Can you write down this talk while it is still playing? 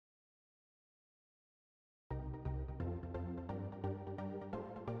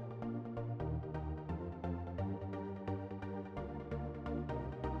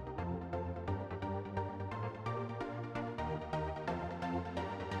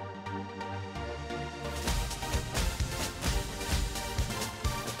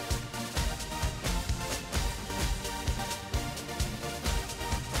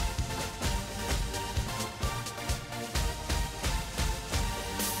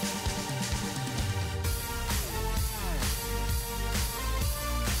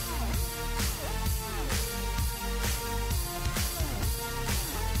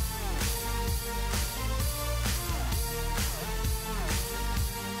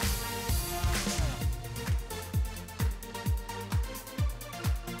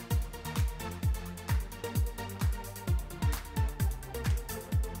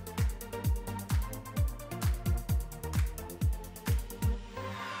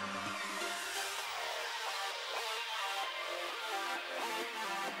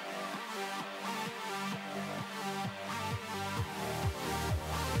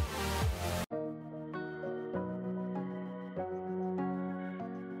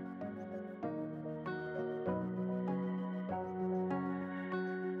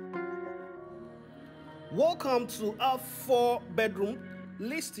Welcome to our 4-bedroom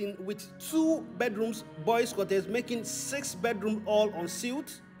listing with 2 bedrooms, boys quarters, making 6 bedroom all en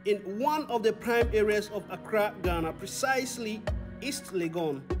suite in one of the prime areas of Accra, Ghana, precisely East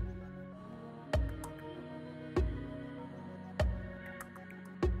Legon.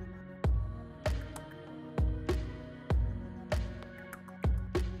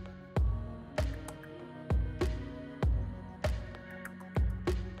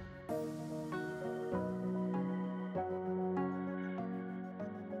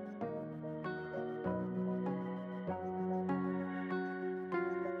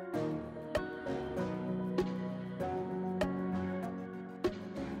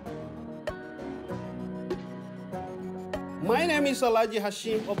 My name is Alhaji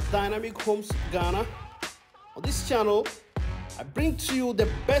Hashim of Dynamic Homes Ghana. On this channel, I bring to you the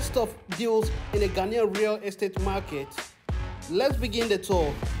best of deals in the Ghanaian real estate market. Let's begin the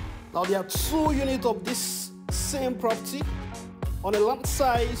tour. Now there are 2 units of this same property on a land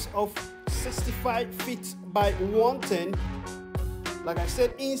size of 65 feet by 110. Like I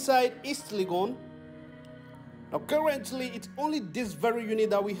said, inside East Legon. Now currently, it's only this very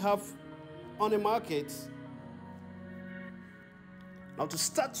unit that we have on the market. Now to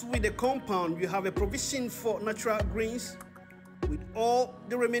start with the compound, you have a provision for natural greens. With all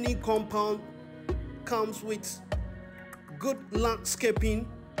the remaining compound comes with good landscaping,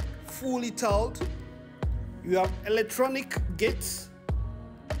 fully tiled. You have electronic gates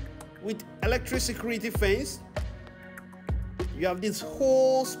with electric security fence. You have this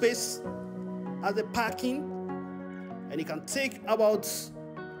whole space as a parking, and you can take about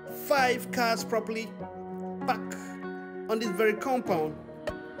 5 cars properly parked on this very compound.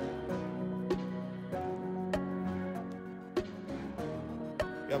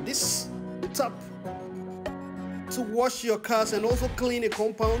 You have this tap to wash your cars and also clean the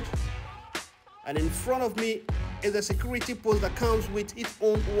compound, and in front of me is a security post that comes with its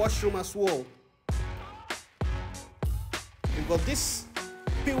own washroom as well. You've got this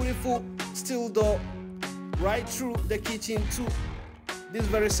beautiful steel door right through the kitchen to this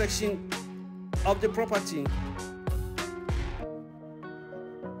very section of the property.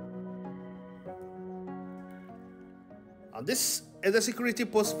 And this is the security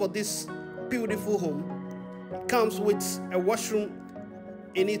post for this beautiful home. It comes with a washroom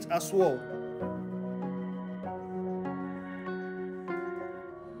in it as well.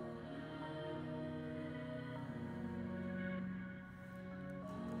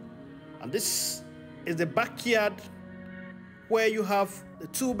 And this is the backyard where you have the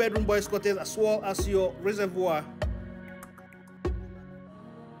 2-bedroom boys quarters as well as your reservoir.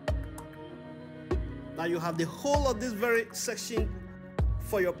 Now you have the whole of this very section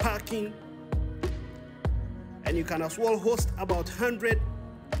for your parking, and you can as well host about 100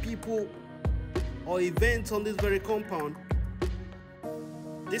 people or events on this very compound.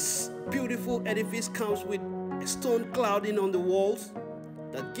 This beautiful edifice comes with a stone cladding on the walls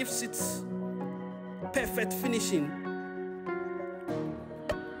that gives it perfect finishing.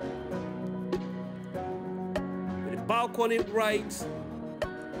 With a balcony right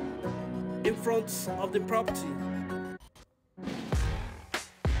in front of the property. Now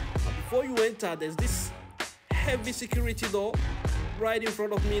before you enter, there's this heavy security door right in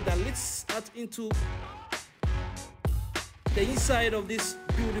front of me that leads out into the inside of this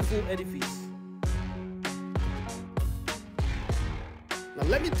beautiful edifice. Now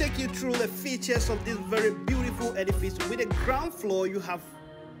let me take you through the features of this very beautiful edifice. With the ground floor, you have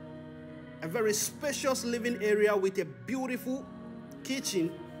a very spacious living area with a beautiful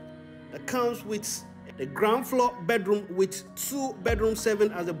kitchen that comes with the ground floor bedroom with 2 bedrooms serving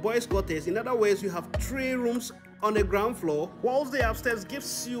as the boys quarters. In other words, you have 3 rooms on the ground floor, whilst the upstairs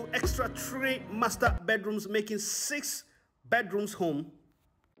gives you extra 3 master bedrooms, making 6 bedrooms home.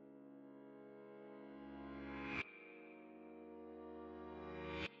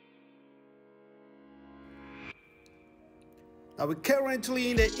 Now we're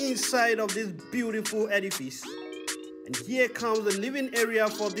currently in the inside of this beautiful edifice, and here comes the living area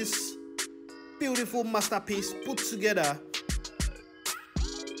for this beautiful masterpiece put together.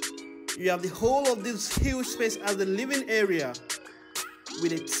 You have the whole of this huge space as the living area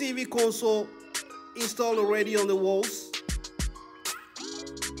with a TV console installed already on the walls.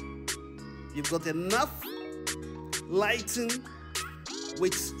 You've got enough lighting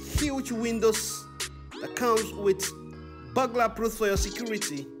with huge windows that comes with burglar proof for your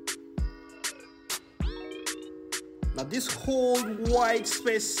security. Now this whole wide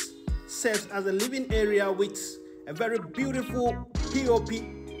space serves as a living area with a very beautiful POP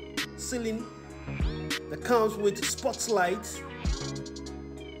ceiling that comes with spotlights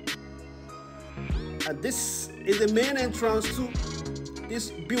And this is the main entrance to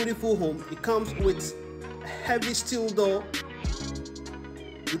this beautiful home. It comes with a heavy steel door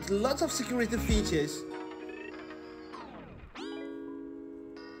with lots of security features.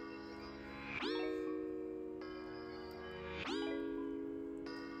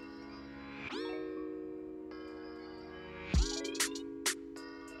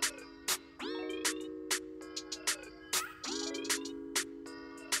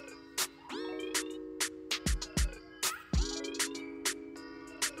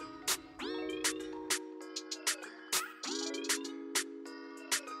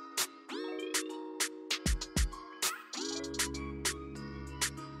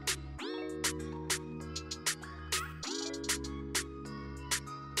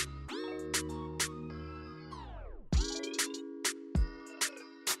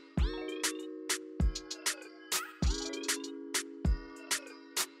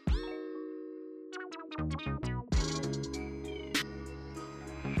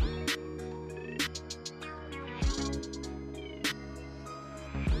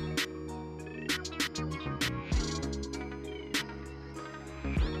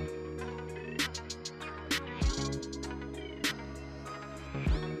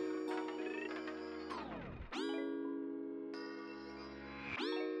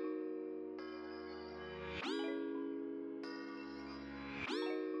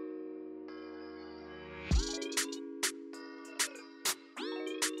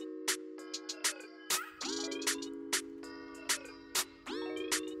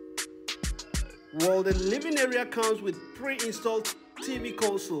 Well, the living area comes with pre-installed TV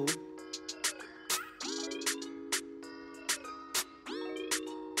console,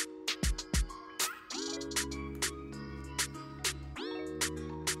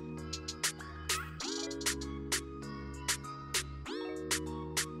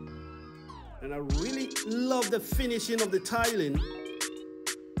 and I really love the finishing of the tiling.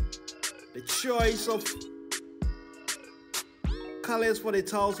 The choice of colors for the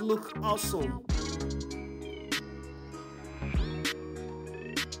tiles look awesome.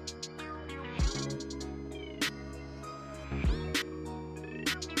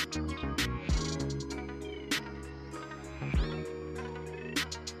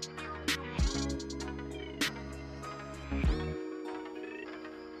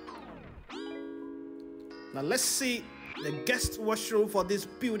 Now let's see the guest washroom for this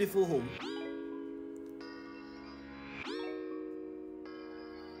beautiful home.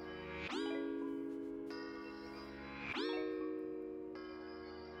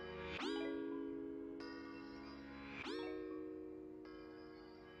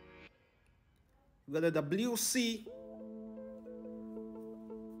 We got a WC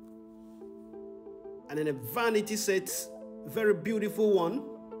and then a vanity set, very beautiful one.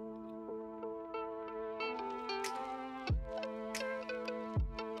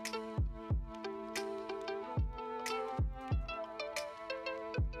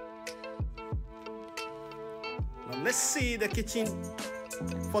 Let's see the kitchen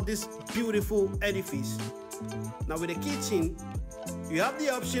for this beautiful edifice. Now with the kitchen, you have the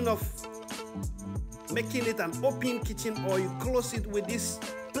option of making it an open kitchen, or you close it with this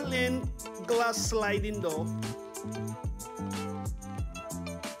plain glass sliding door.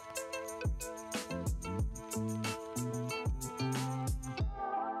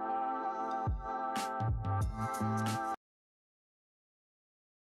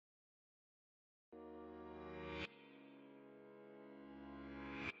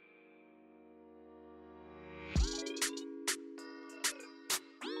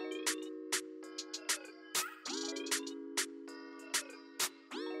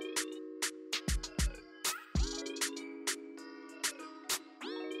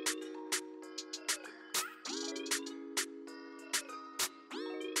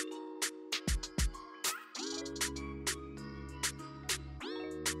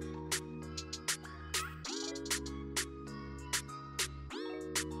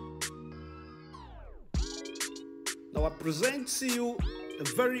 Now I present to you a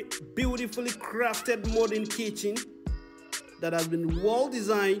very beautifully crafted modern kitchen that has been well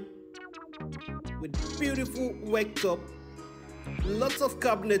designed with beautiful worktop, lots of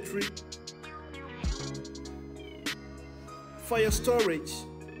cabinetry, fire storage.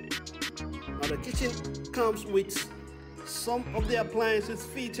 Now the kitchen comes with some of the appliances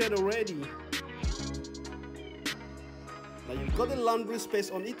featured already. Now you've got the laundry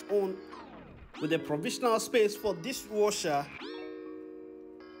space on its own with a provisional space for dishwasher.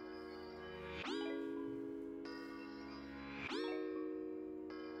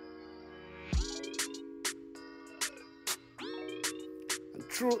 And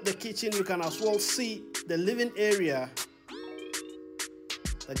through the kitchen, you can as well see the living area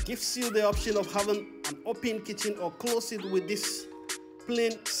that gives you the option of having an open kitchen or close it with this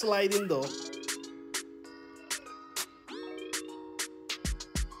plain sliding door.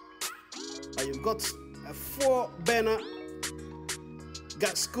 And you've got a 4-burner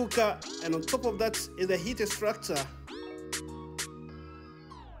gas cooker, and on top of that is a heat extractor.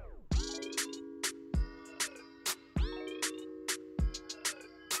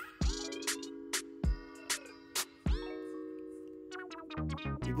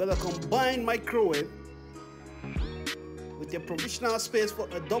 You've got a combined microwave with a provisional space for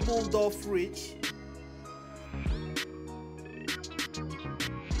a double door fridge.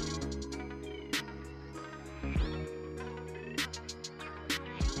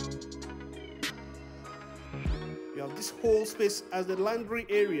 You have this whole space as the laundry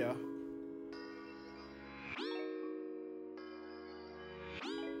area.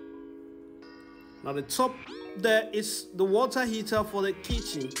 Now the top there is the water heater for the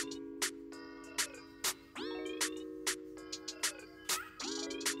kitchen.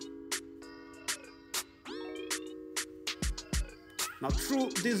 Now through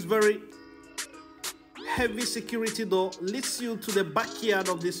this very heavy security door leads you to the backyard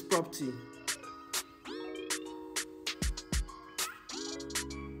of this property.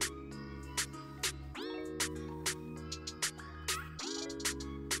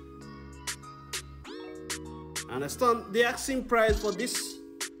 Understand the asking price for this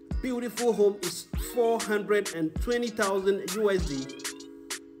beautiful home is 420,000 USD.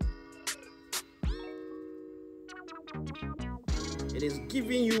 It is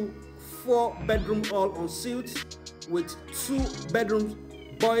giving you 4-bedroom all ensuite with 2-bedroom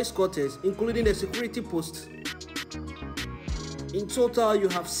boys' quarters, including the security post. In total, you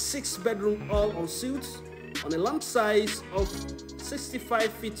have 6-bedroom all ensuite on a land size of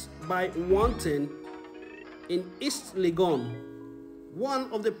 65 feet by 110 in East Legon,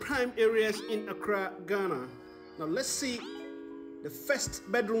 one of the prime areas in Accra, Ghana. Now let's see the first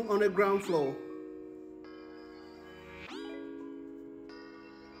bedroom on the ground floor.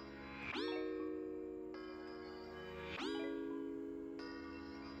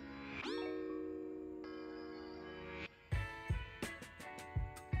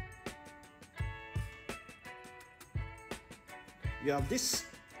 You have this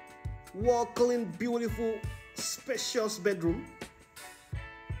wall-clean, beautiful, spacious bedroom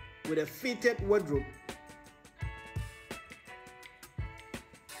with a fitted wardrobe.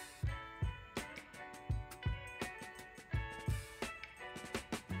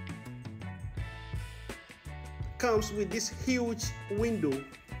 Comes with this huge window.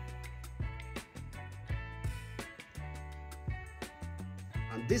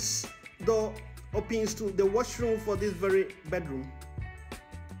 And this door opens to the washroom for this very bedroom.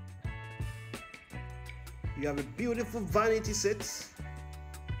 You have a beautiful vanity set.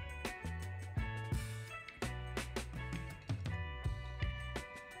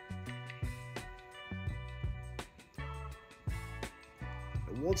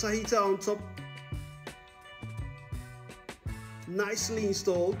 A water heater on top, nicely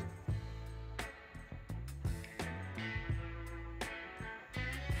installed.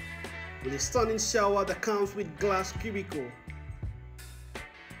 With a stunning shower that comes with glass cubicle.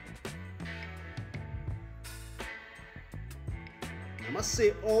 I must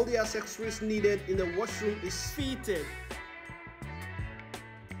say all the accessories needed in the washroom is fitted.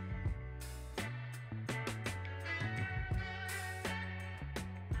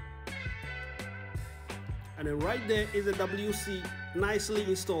 And then right there is a WC nicely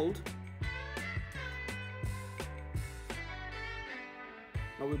installed.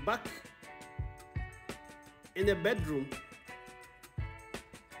 Now we're back in the bedroom.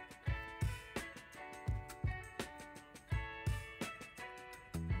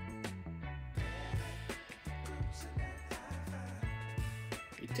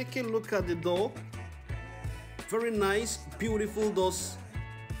 You take a look at the door. Very nice, beautiful doors.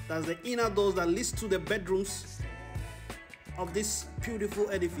 That's the inner doors that leads to the bedrooms of this beautiful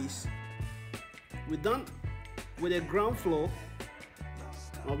edifice. We're done with the ground floor.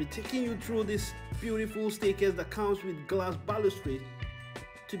 I'll be taking you through this beautiful staircase that comes with glass balustrade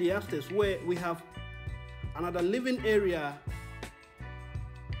to the upstairs, where we have another living area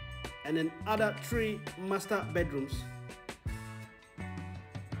and then other 3 master bedrooms.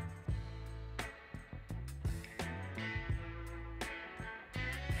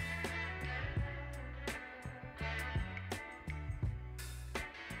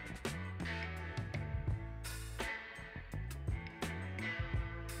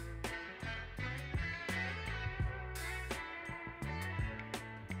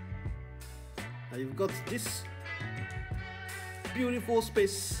 Now you've got this beautiful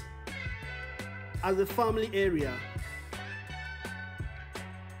space as a family area.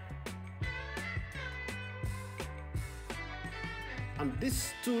 And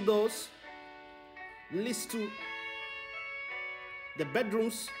these two doors leads to the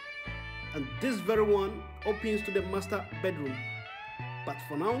bedrooms, and this very one opens to the master bedroom. But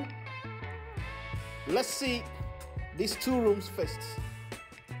for now, let's see these two rooms first.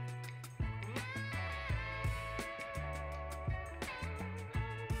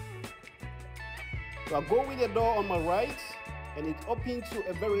 So I'll go with the door on my right, and it opens to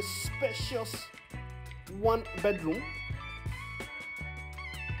a very spacious one bedroom.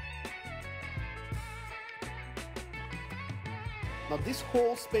 Now this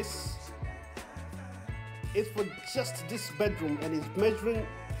whole space is for just this bedroom, and it's measuring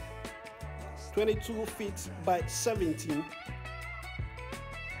 22 feet by 17.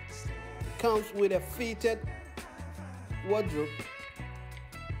 It comes with a fitted wardrobe.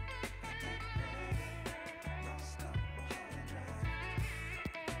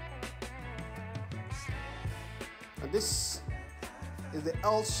 And this is the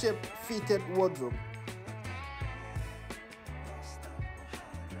L-shaped fitted wardrobe.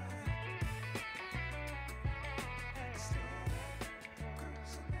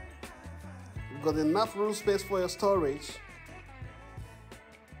 You've got enough room space for your storage.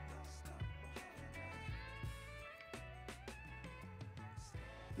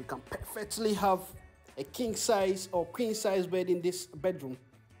 You can perfectly have a king size or queen size bed in this bedroom.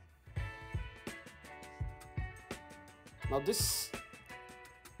 Now this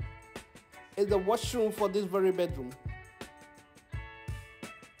is the washroom for this very bedroom.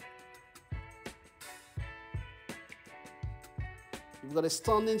 You've got a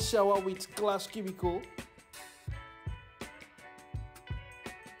standing shower with glass cubicle.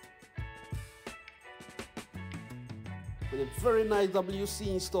 With a very nice WC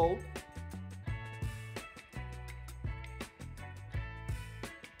installed.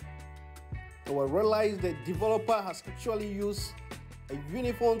 So I realized the developer has actually used a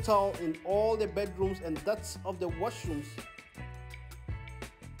uniform towel in all the bedrooms, and that's of the washrooms.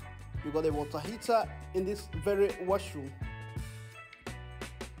 You've got a water heater in this very washroom,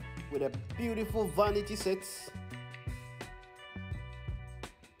 with a beautiful vanity set.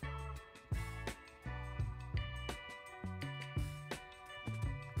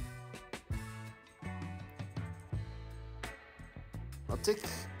 Now take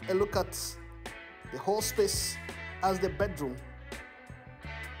a look at the whole space as the bedroom.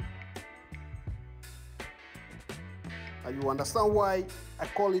 And you understand why I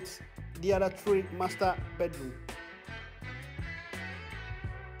call it the other three master bedroom.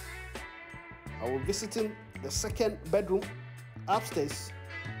 I will be visiting the second bedroom upstairs.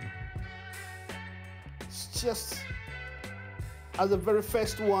 It's just as the very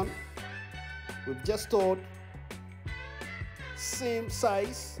first one we've just stored, same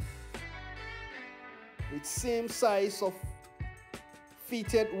size, with same size of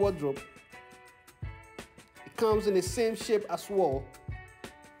fitted wardrobe. It comes in the same shape as well.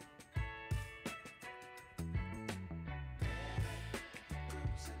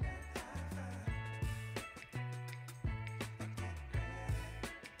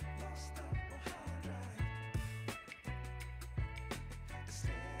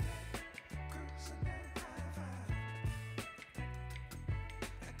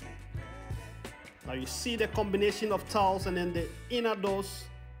 Now you see the combination of tiles and then the inner doors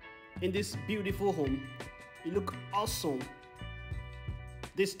in this beautiful home. It looks awesome.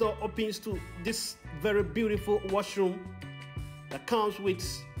 This door opens to this very beautiful washroom that comes with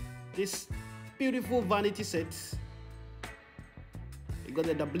this beautiful vanity set. You got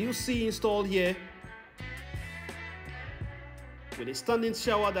the WC installed here with a standing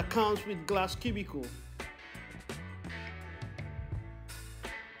shower that comes with glass cubicle.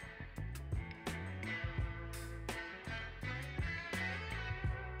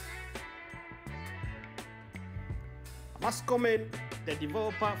 I must commend the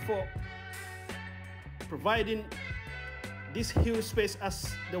developer for providing this huge space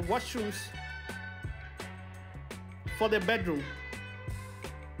as the washrooms for the bedroom.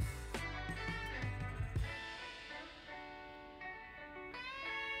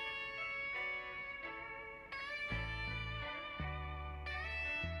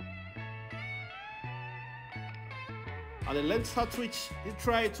 And the length at which you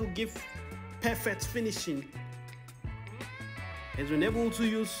try to give perfect finishing has been able to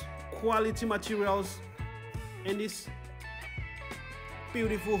use quality materials in this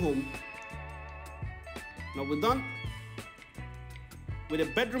beautiful home. Now we're done with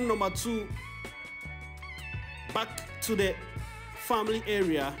the bedroom number 2 back to the family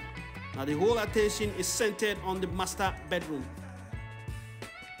area. Now the whole attention is centered on the master bedroom.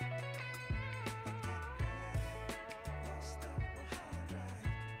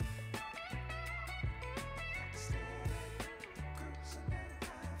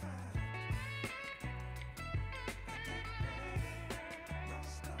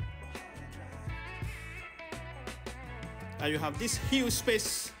 Now you have this huge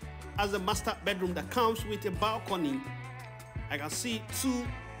space as the master bedroom that comes with a balcony. I can see 2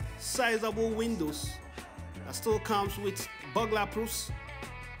 sizable windows that still comes with burglar proofs.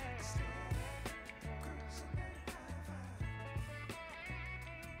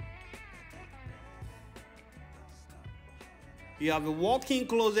 You have a walk-in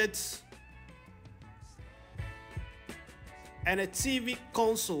closet and a TV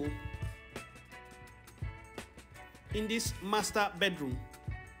console in this master bedroom.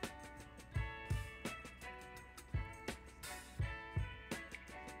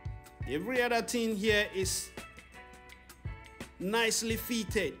 Every other thing here is nicely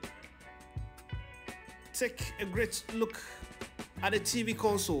fitted. Take a great look at the TV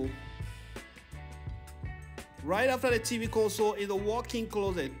console. Right after the TV console is a walk-in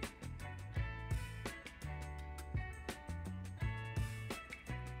closet.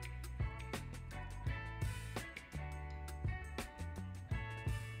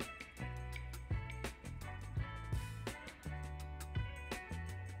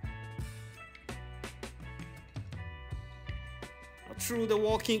 Through the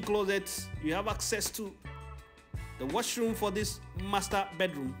walk-in closet, you have access to the washroom for this master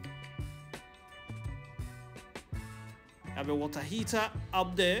bedroom. You have a water heater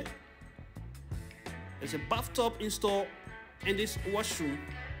up there. There's a bathtub installed in this washroom,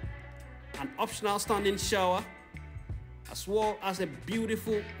 an optional standing shower, as well as a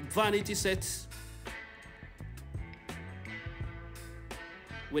beautiful vanity set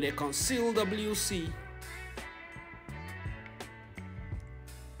with a concealed WC.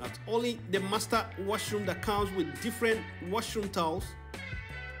 Not only the master washroom that comes with different washroom towels.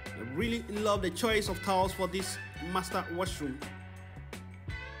 I really love the choice of towels for this master washroom.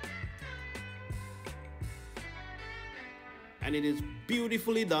 And it is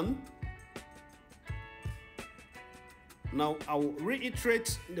beautifully done. Now I will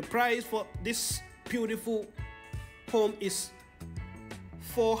reiterate the price for this beautiful home is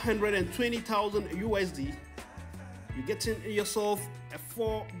 420,000 USD. You're getting yourself a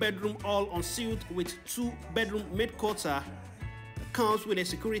 4-bedroom all-ensuite with 2-bedroom mid-quarter that comes with a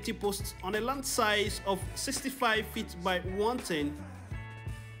security post on a land size of 65 feet by 110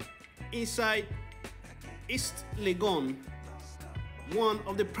 inside East Legon, one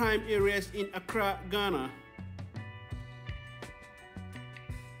of the prime areas in Accra, Ghana.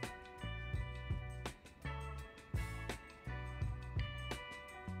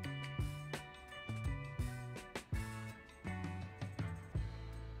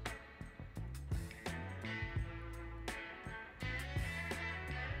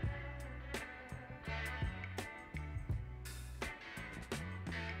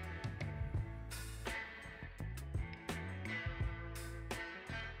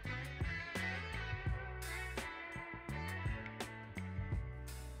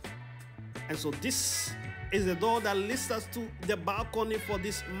 And so this is the door that leads us to the balcony for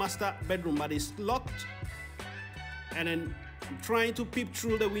this master bedroom, but it's locked. And then I'm trying to peep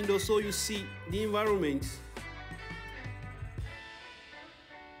through the window so you see the environment.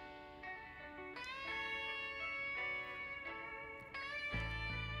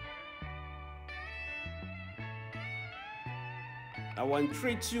 I will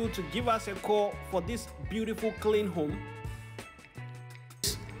entreat you to give us a call for this beautiful clean home.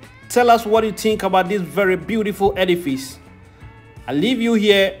 Tell us what you think about this very beautiful edifice. I leave you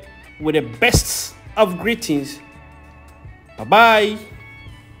here with the best of greetings. Bye-bye.